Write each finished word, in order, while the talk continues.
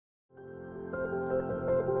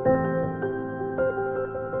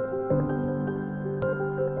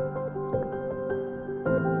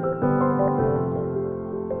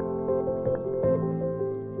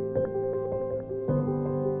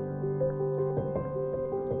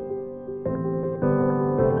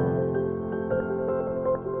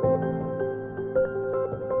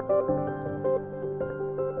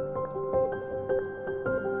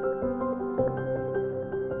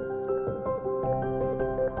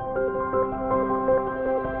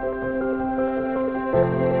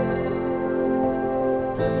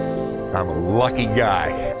I'm a lucky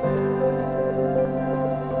guy.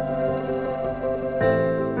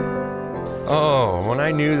 Oh, when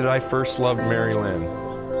I knew that I first loved Marylin,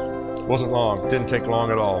 it wasn't long, didn't take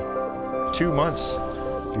long at all. 2 months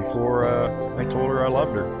before I told her I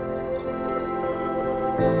loved her.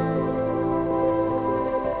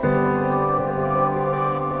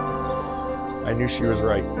 I knew she was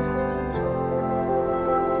right.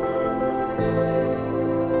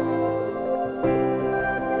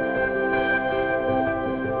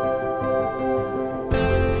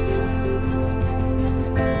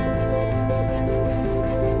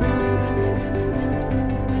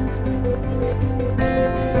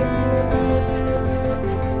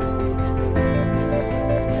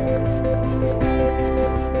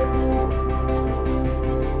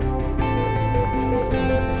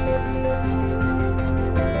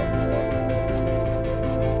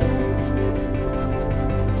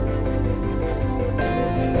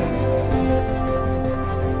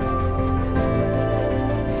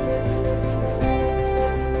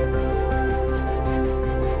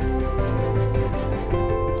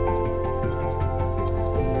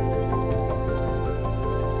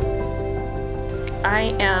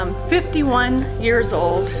 I am 51 years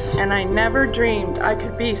old, and I never dreamed I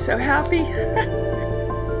could be so happy.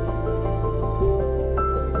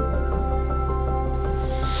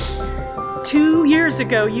 2 years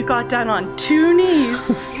ago, you got down on 2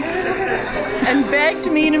 knees and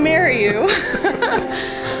begged me to marry you.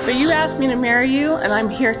 But you asked me to marry you, and I'm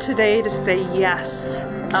here today to say yes.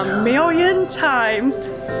 1,000,000 times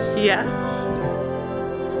yes.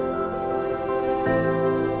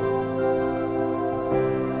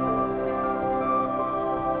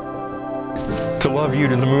 To love you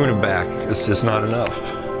to the moon and back is just not enough.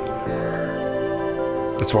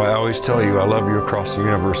 That's why I always tell you I love you across the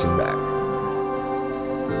universe and back.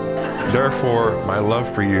 Therefore, my love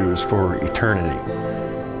for you is for eternity,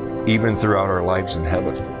 even throughout our lives in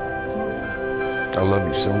heaven. I love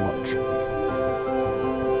you so much.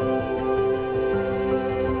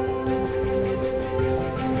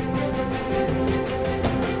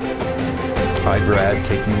 I, Brad,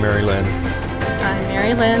 take you, Marylin. I,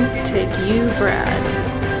 Marylin, take you, Brad.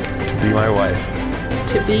 To be my wife.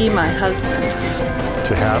 To be my husband.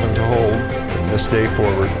 To have and to hold from this day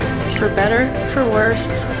forward. For better, for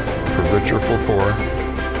worse. For richer, for poor.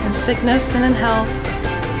 In sickness and in health.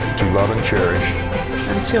 To love and cherish.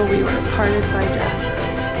 Until we were parted by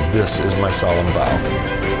death. This is my solemn vow.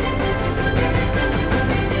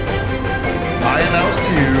 I announce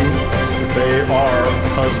to you that they are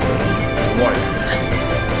husband and wife.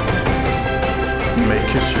 You may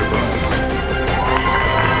kiss your bride.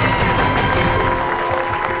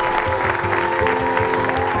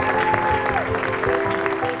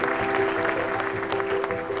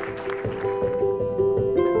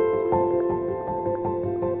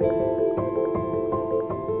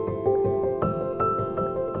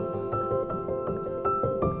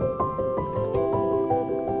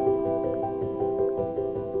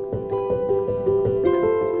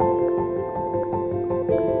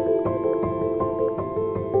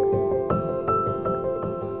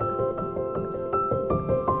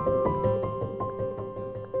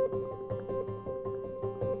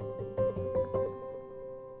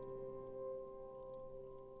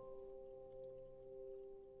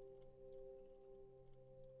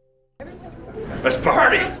 Let's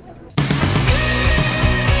party!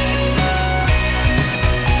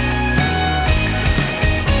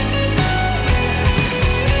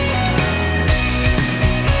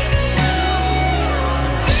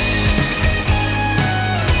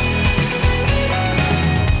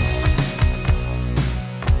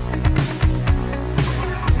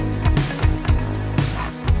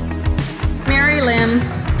 Marylin,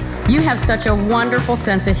 you have such a wonderful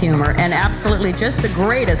sense of humor and absolutely just the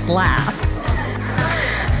greatest laugh.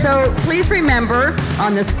 So please remember,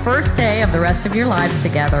 on this first day of the rest of your lives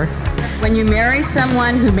together, when you marry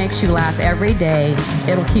someone who makes you laugh every day,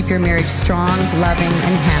 it'll keep your marriage strong, loving,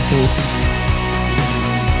 and happy.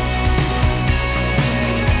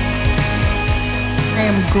 I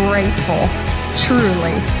am grateful,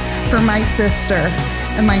 truly, for my sister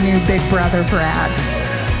and my new big brother, Brad.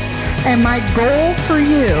 And my goal for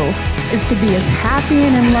you is to be as happy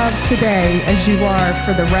and in love today as you are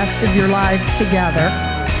for the rest of your lives together.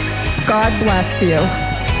 God bless you.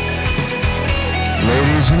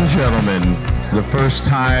 Ladies and gentlemen, the first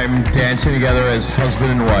time dancing together as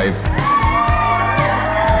husband and wife,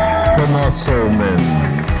 the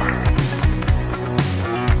Musselman.